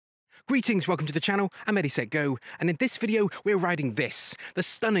Greetings, welcome to the channel, I'm eddiesetgo, and in this video we're riding this, the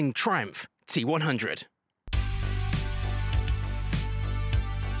stunning Triumph T100.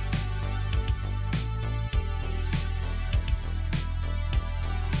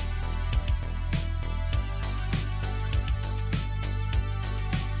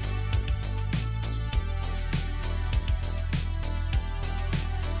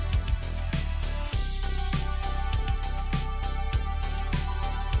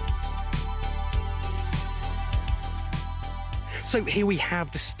 So here we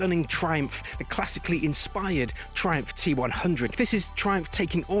have the stunning Triumph, the classically inspired Triumph T100. This is Triumph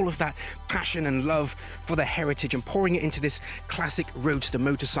taking all of that passion and love for their heritage and pouring it into this classic roadster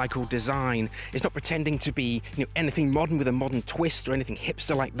motorcycle design. It's not pretending to be, anything modern with a modern twist or anything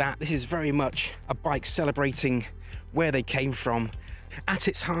hipster like that. This is very much a bike celebrating where they came from. At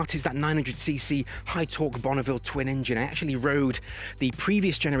its heart is that 900cc high-torque Bonneville twin engine. I actually rode the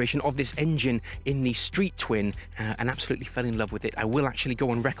previous generation of this engine in the Street Twin and absolutely fell in love with it. I will actually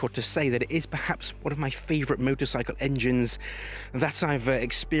go on record to say that it is perhaps one of my favourite motorcycle engines that I've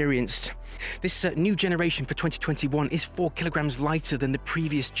experienced. This new generation for 2021 is 4 kilograms lighter than the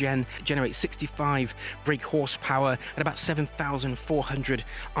previous gen. It generates 65 brake horsepower at about 7,400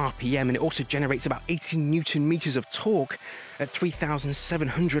 RPM, and it also generates about 18 Newton meters of torque at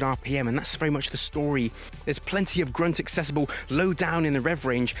 3,700 RPM, and that's very much the story. There's plenty of grunt accessible low down in the rev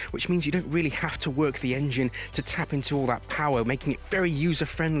range, which means you don't really have to work the engine to tap into all that power, making it very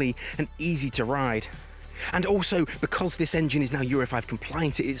user-friendly and easy to ride. And also, because this engine is now Euro 5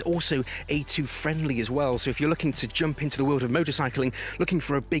 compliant, it is also A2 friendly as well. So if you're looking to jump into the world of motorcycling, looking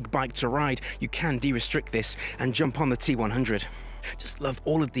for a big bike to ride, you can de-restrict this and jump on the T100. Just love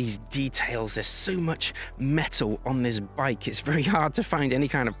all of these details. There's so much metal on this bike. It's very hard to find any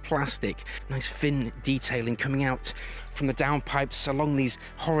kind of plastic. Nice fin detailing coming out from the downpipes along these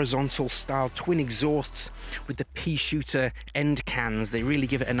horizontal style twin exhausts with the pea shooter end cans. They really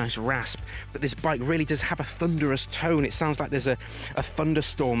give it a nice rasp, but this bike really does have a thunderous tone. It sounds like there's a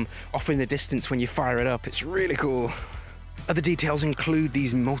thunderstorm off in the distance when you fire it up. It's really cool. Other details include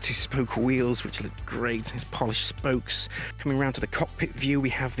these multi-spoke wheels, which look great. There's polished spokes. Coming around to the cockpit view, we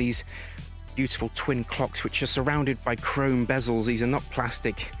have these beautiful twin clocks, which are surrounded by chrome bezels. These are not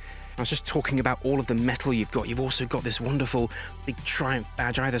plastic. I was just talking about all of the metal you've got. You've also got this wonderful big Triumph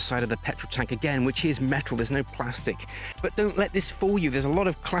badge either side of the petrol tank again, which is metal. There's no plastic. But don't let this fool you. There's a lot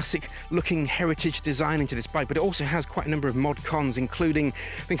of classic looking heritage design into this bike, but it also has quite a number of mod cons, including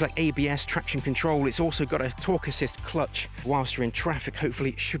things like ABS, traction control. It's also got a torque assist clutch. Whilst you're in traffic,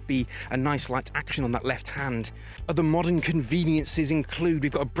 hopefully it should be a nice light action on that left hand. Other modern conveniences include,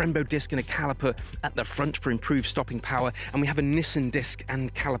 we've got a Brembo disc and a caliper at the front for improved stopping power, and we have a Nissan disc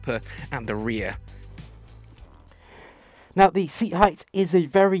and caliper at the rear. Now the seat height is a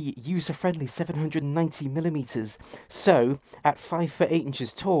very user-friendly 790 millimeters, so at 5 foot 8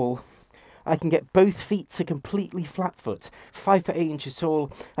 inches tall I can get both feet to completely flat foot. 5 foot 8 inches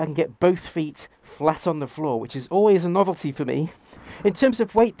tall, I can get both feet flat on the floor, which is always a novelty for me. In terms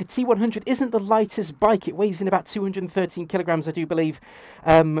of weight, the T100 isn't the lightest bike. It weighs in about 213 kilograms, I do believe,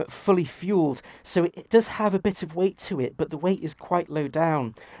 fully fueled. So it does have a bit of weight to it, but the weight is quite low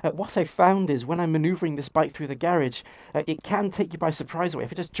down. What I found is when I'm maneuvering this bike through the garage, it can take you by surprise away.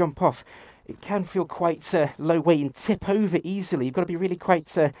 If I just jump off, it can feel quite low weight and tip over easily. You've got to be really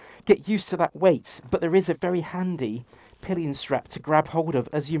quite get used to that weight. But there is a very handy pillion strap to grab hold of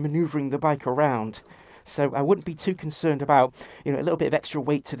as you're maneuvering the bike around. So I wouldn't be too concerned about, a little bit of extra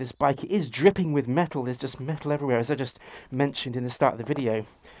weight to this bike. It is dripping with metal. There's just metal everywhere, as I just mentioned in the start of the video.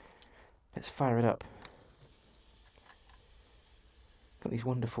 Let's fire it up. Got these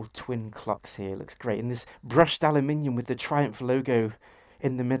wonderful twin clocks here. It looks great. And this brushed aluminium with the Triumph logo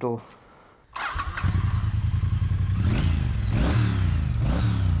in the middle.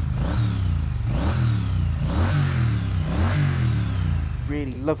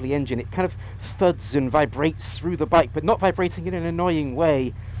 Really lovely engine. It kind of thuds and vibrates through the bike, but not vibrating in an annoying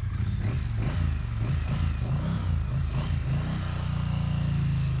way.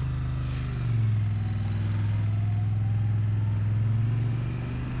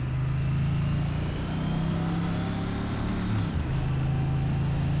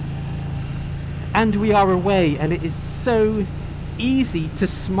 And we are away, and it is so easy to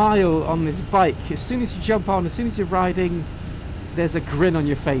smile on this bike. As soon as you jump on, as soon as you're riding, there's a grin on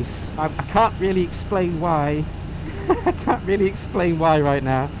your face. I can't really explain why. I can't really explain why right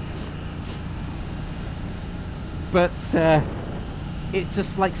now. But it's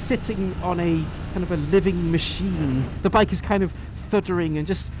just like sitting on a kind of a living machine. The bike is kind of thuddering and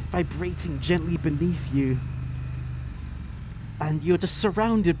just vibrating gently beneath you. and you're just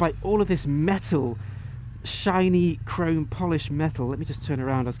surrounded by all of this metal, shiny chrome polished metal. Let me just turn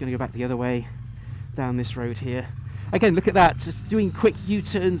around. I was going to go back the other way down this road here. Again, look at that. Just doing quick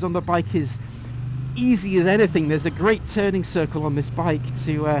U-turns on the bike is easy as anything. There's a great turning circle on this bike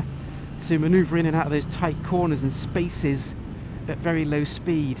to maneuver in and out of those tight corners and spaces at very low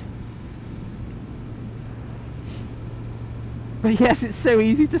speed. But yes, it's so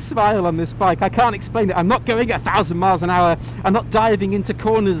easy to smile on this bike. I can't explain it. I'm not going at 1,000 miles an hour. I'm not diving into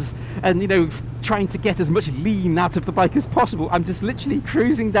corners and, you know, trying to get as much lean out of the bike as possible. I'm just literally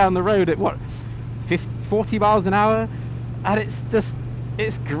cruising down the road at, what, 40 miles an hour? And it's just,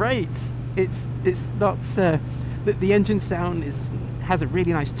 it's great. It's not, the engine sound has a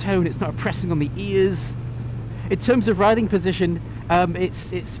really nice tone. It's not oppressing on the ears. In terms of riding position,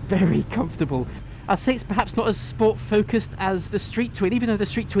 it's very comfortable. I'd say it's perhaps not as sport focused as the Street Twin, even though the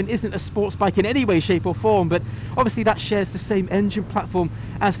Street Twin isn't a sports bike in any way, shape or form, but obviously that shares the same engine platform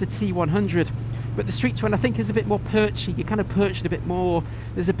as the T100. But the Street Twin, I think, is a bit more perchy. You're kind of perched a bit more.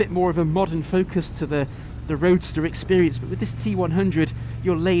 There's a bit more of a modern focus to the roadster experience. But with this T100,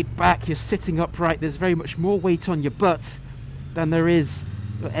 you're laid back, you're sitting upright. There's very much more weight on your butt than there is.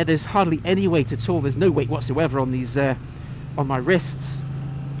 There's hardly any weight at all. There's no weight whatsoever on these, on my wrists.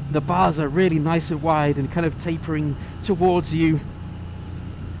 The bars are really nice and wide and kind of tapering towards you.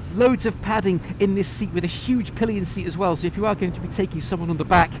 There's loads of padding in this seat with a huge pillion seat as well. So if you are going to be taking someone on the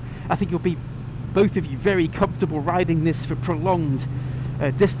back, I think you'll be, both of you, very comfortable riding this for prolonged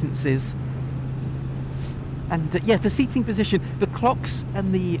distances. And yeah, the seating position, the clocks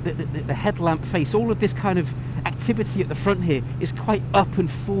and the headlamp face, all of this kind of activity at the front here is quite up and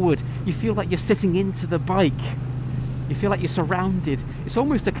forward. You feel like you're sitting into the bike. You feel like you're surrounded. It's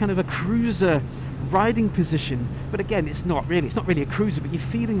almost a kind of a cruiser riding position. But again, it's not really a cruiser, but you're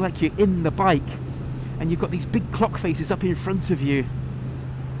feeling like you're in the bike. And you've got these big clock faces up in front of you.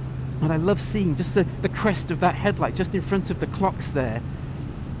 And I love seeing just the crest of that headlight just in front of the clocks there.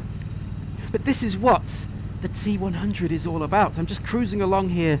 But this is what the T100 is all about. I'm just cruising along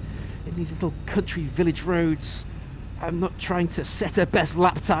here in these little country village roads. I'm not trying to set a best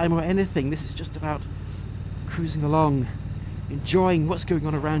lap time or anything. This is just about cruising along, enjoying what's going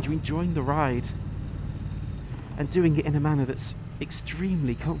on around you, enjoying the ride, and doing it in a manner that's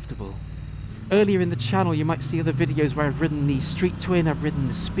extremely comfortable. Earlier in the channel you might see other videos where I've ridden the Street Twin, I've ridden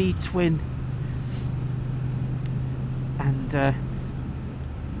the Speed Twin, and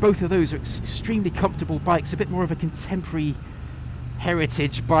both of those are extremely comfortable bikes, a bit more of a contemporary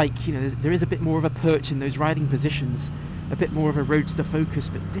heritage bike. You know, there is a bit more of a perch in those riding positions, a bit more of a roadster focus,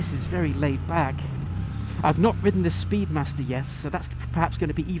 but this is very laid back. I've not ridden the Speedmaster yet, so that's perhaps going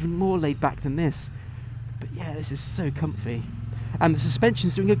to be even more laid back than this. But yeah, this is so comfy. And the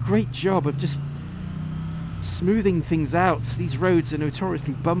suspension's doing a great job of just smoothing things out. These roads are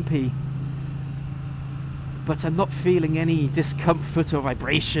notoriously bumpy, but I'm not feeling any discomfort or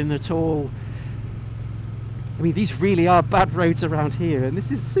vibration at all. I mean, these really are bad roads around here, and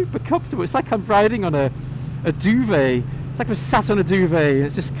this is super comfortable. It's like I'm riding on a duvet. It's like I'm sat on a duvet and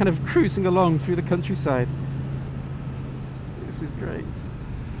it's just kind of cruising along through the countryside. This is great.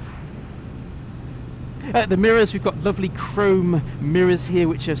 The mirrors, we've got lovely chrome mirrors here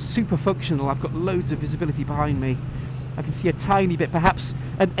which are super functional. I've got loads of visibility behind me. I can see a tiny bit, perhaps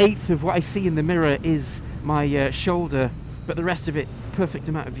an eighth of what I see in the mirror is my shoulder, but the rest of it, perfect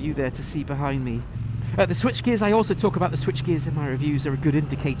amount of view there to see behind me. The switch gears, I also talk about the switch gears in my reviews. They're a good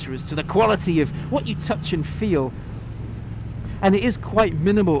indicator as to the quality of what you touch and feel. And it is quite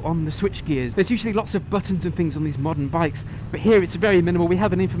minimal on the switch gears. There's usually lots of buttons and things on these modern bikes, but here it's very minimal. We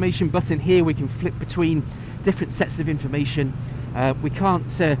have an information button here. We can flip between different sets of information. We can't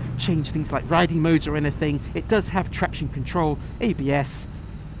change things like riding modes or anything. It does have traction control, ABS,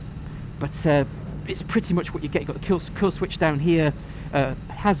 but it's pretty much what you get. You've got the kill switch down here,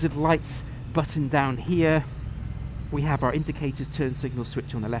 hazard lights button down here. We have our indicators, turn signal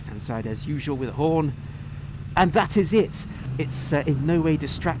switch on the left hand side as usual with a horn. And that is it. It's in no way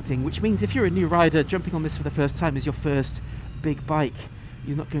distracting, which means if you're a new rider jumping on this for the first time as your first big bike,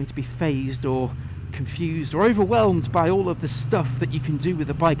 you're not going to be fazed or confused or overwhelmed by all of the stuff that you can do with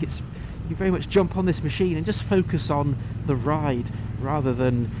the bike. You can very much jump on this machine and just focus on the ride rather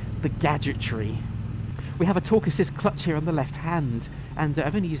than the gadgetry. We have a torque assist clutch here on the left hand, and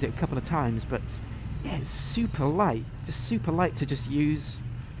I've only used it a couple of times, but yeah, it's super light, just super light to just use.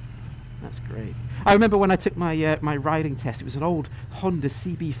 That's great. I remember when I took my my riding test, it was an old Honda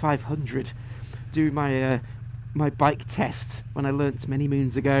CB500, do my bike test when I learnt many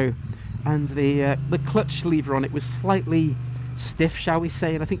moons ago, and the clutch lever on it was slightly stiff, shall we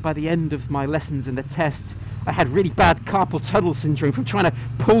say, and I think by the end of my lessons in the test I had really bad carpal tunnel syndrome from trying to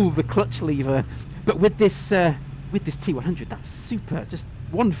pull the clutch lever. But with this T100, that's super. Just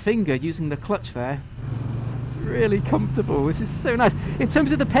one finger using the clutch there. Really comfortable. This is so nice. In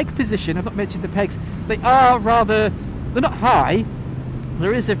terms of the peg position, I've not mentioned the pegs. They are rather, they're not high.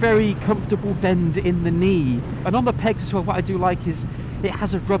 There is a very comfortable bend in the knee. And on the pegs as well, what I do like is it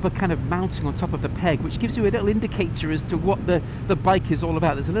has a rubber kind of mounting on top of the peg, which gives you a little indicator as to what the bike is all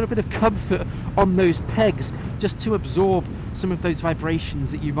about. There's a little bit of comfort on those pegs just to absorb some of those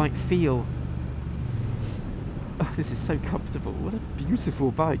vibrations that you might feel. Oh, this is so comfortable. What a beautiful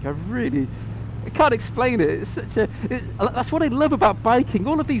bike. I can't explain it. It's such a. That's what I love about biking.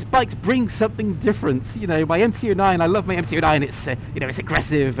 All of these bikes bring something different. You know, my MT-09. I love my MT-09. It's it's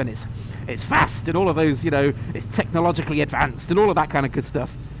aggressive and it's fast and all of those. You know, it's technologically advanced and all of that kind of good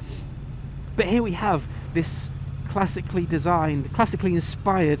stuff. But here we have this classically designed, classically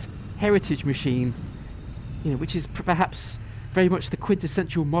inspired heritage machine. You know, which is perhaps very much the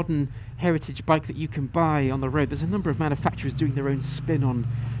quintessential modern heritage bike that you can buy on the road. There's a number of manufacturers doing their own spin on,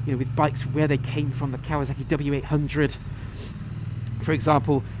 you know, with bikes where they came from, the Kawasaki W800, for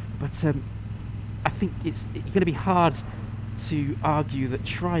example. But I think it's going to be hard to argue that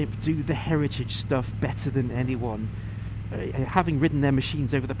Triumph do the heritage stuff better than anyone. Having ridden their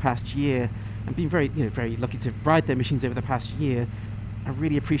machines over the past year and been very lucky to ride their machines over the past year, I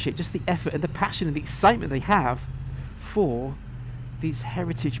really appreciate just the effort and the passion and the excitement they have for these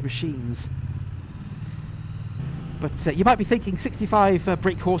heritage machines. But you might be thinking 65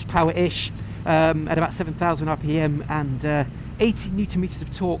 brake horsepower-ish at about 7,000 RPM and 80 Newton meters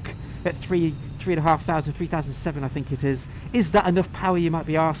of torque at 3,500, 3,007 I think it is. Is that enough power, you might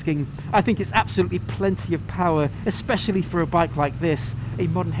be asking? I think it's absolutely plenty of power, especially for a bike like this, a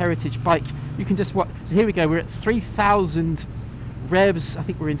modern heritage bike. You can just, so here we go, we're at 3,000 revs. I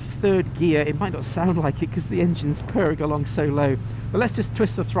think we're in third gear. It might not sound like it because the engine's purring along so low. But let's just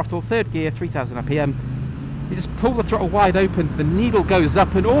twist the throttle, third gear, 3,000 RPM. You just pull the throttle wide open, the needle goes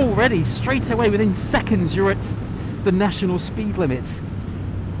up, and already, straight away, within seconds, you're at the national speed limits.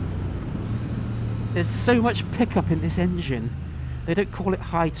 There's so much pickup in this engine. They don't call it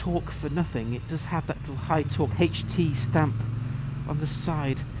high torque for nothing. It does have that little high torque HT stamp on the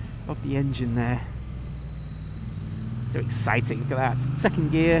side of the engine there. So exciting, look at that.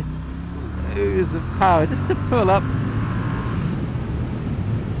 Second gear, loads of power just to pull up.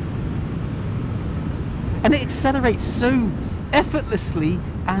 And it accelerates so effortlessly,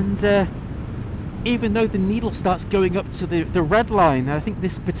 and even though the needle starts going up to the red line, and I think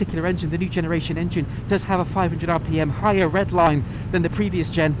this particular engine, the new generation engine, does have a 500 RPM higher red line than the previous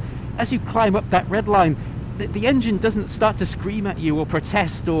gen. As you climb up that red line, the engine doesn't start to scream at you or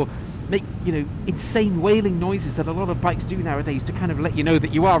protest or make, you know, insane wailing noises that a lot of bikes do nowadays to kind of let you know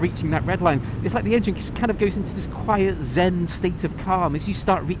that you are reaching that red line. It's like the engine just kind of goes into this quiet zen state of calm as you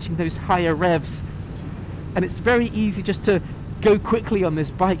start reaching those higher revs. And it's very easy just to go quickly on this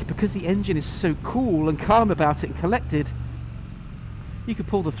bike because the engine is so cool and calm about it and collected. You can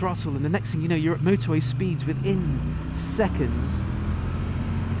pull the throttle and the next thing you know, you're at motorway speeds within seconds.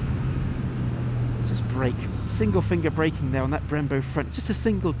 Just brake. Single finger braking there on that Brembo front. Just a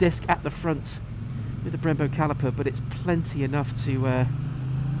single disc at the front with the Brembo caliper, but it's plenty enough to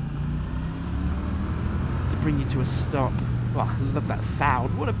bring you to a stop. Oh, I love that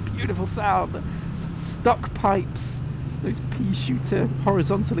sound. What a beautiful sound. Stock pipes, those pea shooter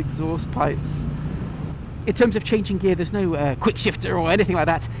horizontal exhaust pipes. In terms of changing gear, there's no quick shifter or anything like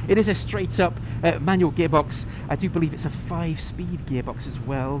that. It is a straight up manual gearbox. I do believe it's a 5-speed gearbox as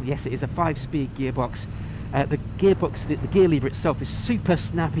well. Yes, it is a 5-speed gearbox. The gearbox, the gear lever itself is super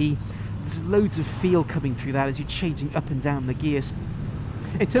snappy. There's loads of feel coming through that as you're changing up and down the gears.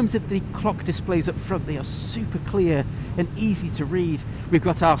 In terms of the clock displays up front, they are super clear and easy to read. We've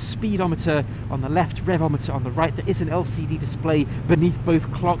got our speedometer on the left, revometer on the right. There is an LCD display beneath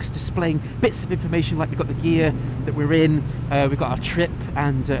both clocks displaying bits of information, like we've got the gear that we're in, we've got our trip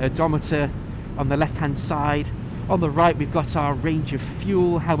and odometer on the left hand side. On the right we've got our range of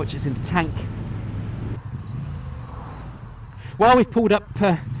fuel, how much is in the tank. While we've pulled up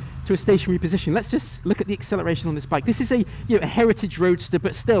to a stationary position, let's just look at the acceleration on this bike. This is a a heritage roadster,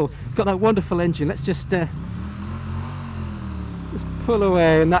 but still got that wonderful engine. Let's just pull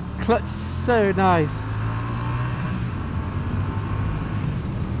away, and that clutch is so nice,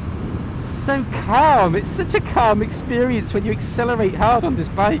 so calm. It's such a calm experience when you accelerate hard on this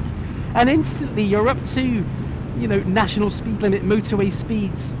bike, and instantly you're up to national speed limit motorway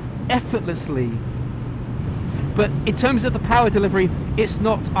speeds effortlessly. But in terms of the power delivery, it's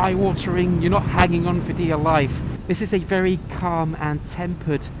not eye-watering. You're not hanging on for dear life. This is a very calm and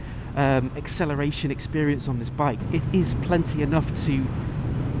tempered acceleration experience on this bike. It is plenty enough to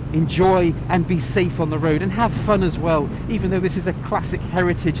enjoy and be safe on the road and have fun as well. Even though this is a classic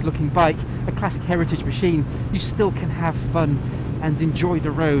heritage looking bike, a classic heritage machine, you still can have fun and enjoy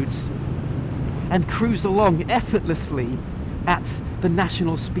the roads and cruise along effortlessly at the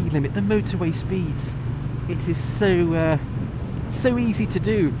national speed limit, the motorway speeds. It is so easy to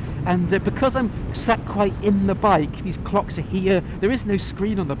do, and because I'm sat quite in the bike, these clocks are here, there is no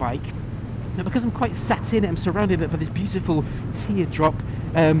screen on the bike. Now, because I'm quite sat in it, I'm surrounded by this beautiful teardrop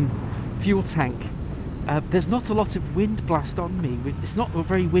fuel tank. There's not a lot of wind blast on me. It's not a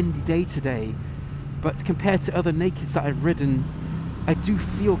very windy day today, but compared to other nakeds that I've ridden, I do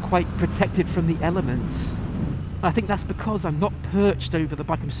feel quite protected from the elements. I think that's because I'm not perched over the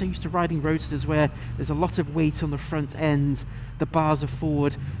bike. I'm so used to riding roadsters where there's a lot of weight on the front end, the bars are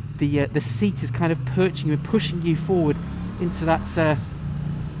forward, the seat is kind of perching you and pushing you forward into that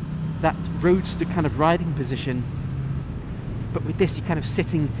roadster kind of riding position. But with this, you're kind of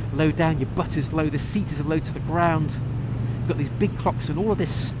sitting low down, your butt is low, the seat is low to the ground. You've got these big clocks and all of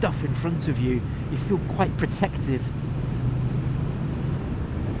this stuff in front of you. You feel quite protected.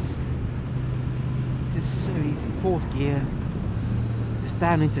 It's so easy. Fourth gear, just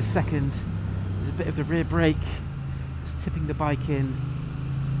down into second. There's a bit of the rear brake, just tipping the bike in.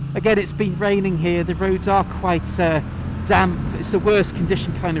 Again, it's been raining here. The roads are quite damp. It's the worst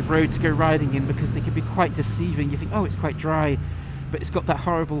condition kind of road to go riding in because they can be quite deceiving. You think, oh, it's quite dry, but it's got that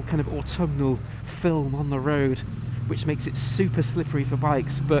horrible kind of autumnal film on the road, which makes it super slippery for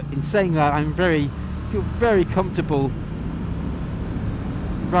bikes. But in saying that, I feel very comfortable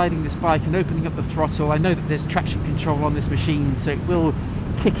riding this bike and opening up the throttle. I know that there's traction control on this machine, so it will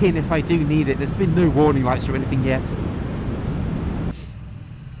kick in if I do need it. There's been no warning lights or anything yet.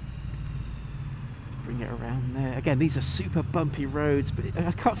 Bring it around there. Again, these are super bumpy roads, but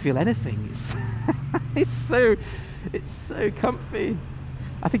I can't feel anything. It's so comfy.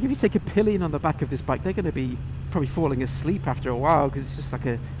 I think if you take a pillion on the back of this bike, they're going to be probably falling asleep after a while because it's just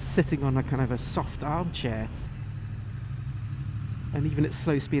like sitting on a kind of a soft armchair. And even at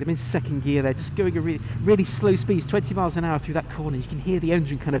slow speed, I'm in second gear there, just going at really slow speeds, 20 miles an hour through that corner. You can hear the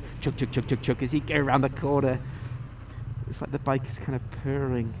engine kind of chug, chug, chug, chug, chug as you go around the corner. It's like the bike is kind of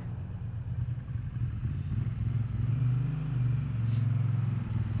purring.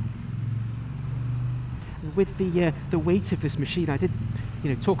 And with the weight of this machine, I did,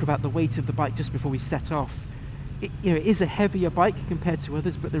 talk about the weight of the bike just before we set off. It is a heavier bike compared to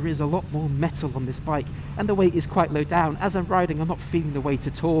others, but there is a lot more metal on this bike, and the weight is quite low down. As I'm riding, I'm not feeling the weight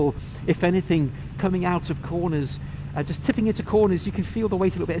at all. If anything, coming out of corners, just tipping into corners, you can feel the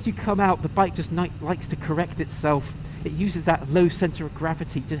weight a little bit. As you come out, the bike just likes to correct itself. It uses that low center of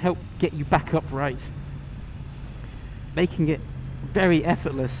gravity to help get you back upright, making it very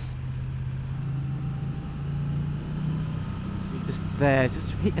effortless. So you're just there,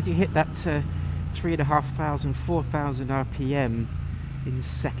 as you hit that 3,500, 4,000 RPM in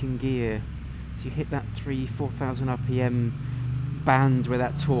second gear. So you hit that 4,000 RPM band where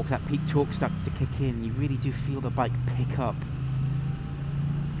that peak torque starts to kick in. You really do feel the bike pick up.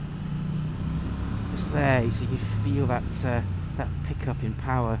 Just there, so you feel that pickup in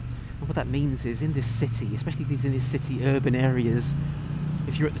power. And what that means is in this city, especially in these city urban areas,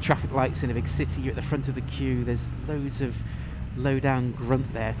 if you're at the traffic lights in a big city, you're at the front of the queue, there's loads of low down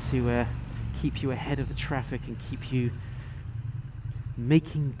grunt there to keep you ahead of the traffic and keep you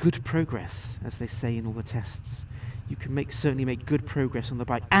making good progress, as they say in all the tests. You can certainly make good progress on the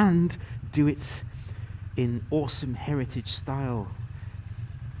bike and do it in awesome heritage style.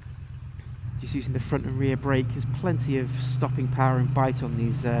 Just using the front and rear brake, there's plenty of stopping power and bite on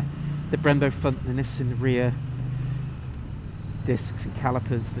these the Brembo front and this in the rear discs and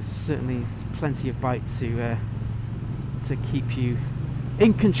calipers. There's certainly plenty of bite to keep you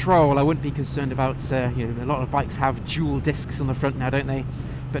in control. I wouldn't be concerned about, a lot of bikes have dual discs on the front now, don't they?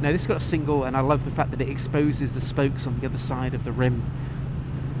 But no, this got a single, and I love the fact that it exposes the spokes on the other side of the rim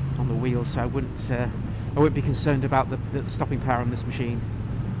on the wheel, so I wouldn't be concerned about the stopping power on this machine.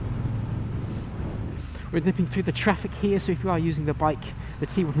 We're nipping through the traffic here, so if you are using the bike, the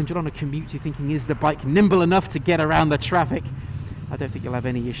T100 on a commute, you're thinking, is the bike nimble enough to get around the traffic? I don't think you'll have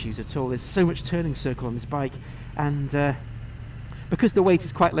any issues at all. There's so much turning circle on this bike, and because the weight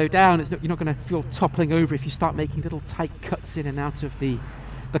is quite low down, you're not going to feel toppling over if you start making little tight cuts in and out of the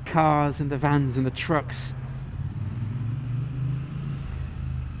cars and the vans and the trucks.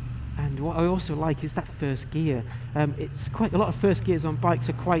 And what I also like is that first gear. It's quite a lot of first gears on bikes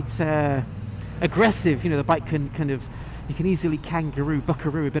are quite aggressive. The bike you can easily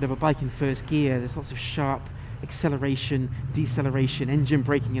buckaroo a bit of a bike in first gear. There's lots of sharp acceleration, deceleration, engine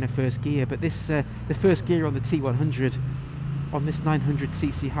braking in a first gear. But this, the first gear on the T100, on this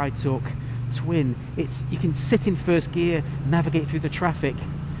 900cc high torque twin, you can sit in first gear, navigate through the traffic.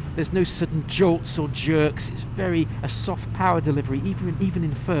 There's no sudden jolts or jerks. It's a soft power delivery, even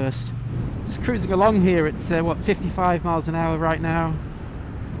in first. Just cruising along here at what, 55 miles an hour right now.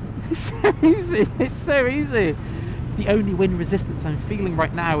 It's so easy. It's so easy. The only wind resistance I'm feeling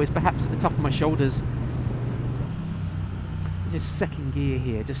right now is perhaps at the top of my shoulders. Just second gear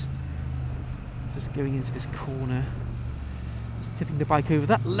here, just going into this corner, just tipping the bike over.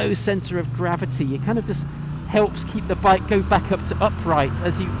 That low center of gravity, it kind of just helps keep the bike go back up to upright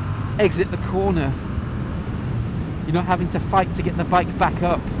as you exit the corner. You're not having to fight to get the bike back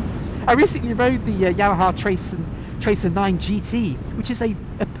up. I recently rode the Yamaha Tracer 9 GT, which is a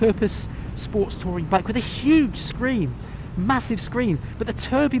purpose sports touring bike with a huge screen, massive screen, but the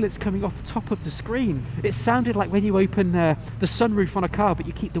turbulence coming off the top of the screen, it sounded like when you open the sunroof on a car but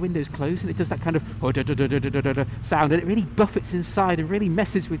you keep the windows closed, and it does that kind of sound, and it really buffets inside and really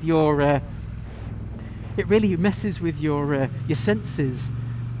messes with your your senses.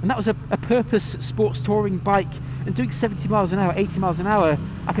 And that was a purpose sports touring bike, and doing 70 miles an hour, 80 miles an hour,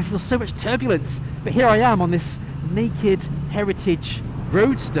 I could feel so much turbulence. But here I am on this naked heritage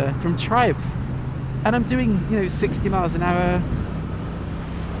roadster from Triumph, and I'm doing, 60 miles an hour,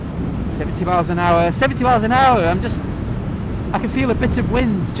 70 miles an hour, 70 miles an hour. I can feel a bit of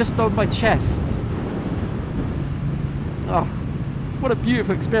wind just on my chest. Oh, what a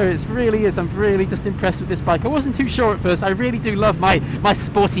beautiful experience, really is. I'm really just impressed with this bike. I wasn't too sure at first. I really do love my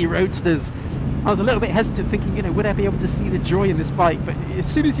sporty roadsters. I was a little bit hesitant, thinking, would I be able to see the joy in this bike? But as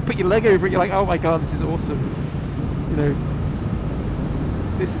soon as you put your leg over it, you're like, oh my god, this is awesome.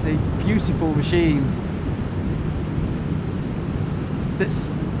 This is a beautiful machine that's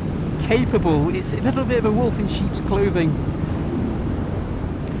capable. It's a little bit of a wolf in sheep's clothing,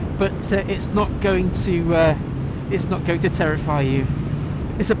 but it's not going to terrify you.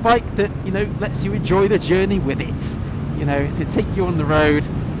 It's a bike that lets you enjoy the journey with it. It's going to take you on the road,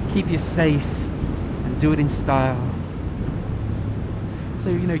 keep you safe, and do it in style. So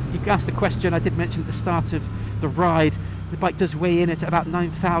you asked the question I did mention at the start of the ride. The bike does weigh in at about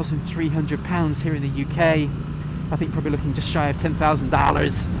 9,300 pounds here in the UK. I think probably looking just shy of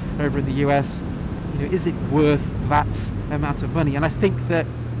 $10,000 over in the US. Is it worth that amount of money? And I think that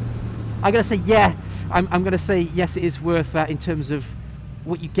I'm going to say yeah. I'm going to say yes, it is worth that in terms of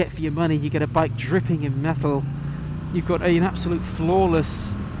what you get for your money. You get a bike dripping in metal. You've got an absolute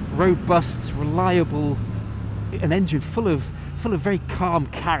flawless, robust, reliable, an engine full of very calm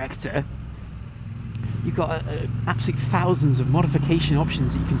character. You've got absolute thousands of modification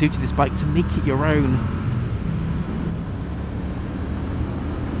options that you can do to this bike to make it your own.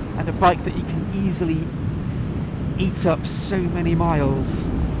 And a bike that you can easily eat up so many miles,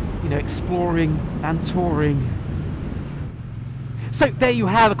 exploring and touring. So there you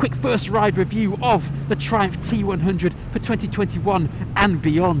have a quick first ride review of the Triumph T100 for 2021 and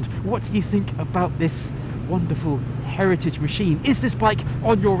beyond. What do you think about this wonderful heritage machine? Is this bike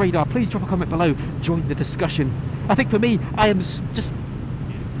on your radar? Please drop a comment below, join the discussion. I think for me, I am just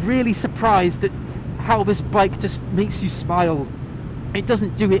really surprised at how this bike just makes you smile. It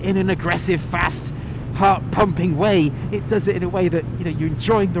doesn't do it in an aggressive, fast, heart-pumping way. It does it in a way that you're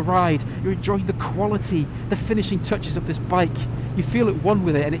enjoying the ride, you're enjoying the quality, the finishing touches of this bike. You feel at one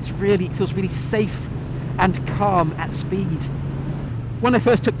with it, and it feels really safe and calm at speed. When I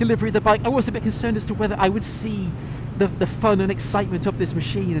first took delivery of the bike, I was a bit concerned as to whether I would see the fun and excitement of this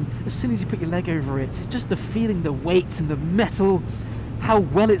machine, and as soon as you put your leg over it, it's just the feeling, the weight and the metal, how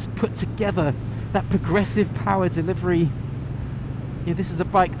well it's put together, that progressive power delivery. This is a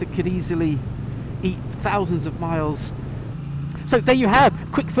bike that could easily eat thousands of miles. So there you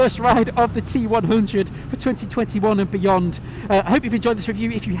have, quick first ride of the T100 for 2021 and beyond. I hope you've enjoyed this review.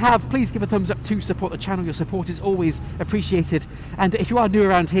 If you have, please give a thumbs up to support the channel. Your support is always appreciated. And if you are new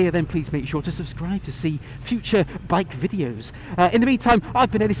around here, then please make sure to subscribe to see future bike videos. In the meantime,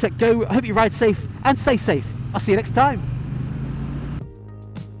 I've been EddiesetGo. I hope you ride safe and stay safe. I'll see you next time.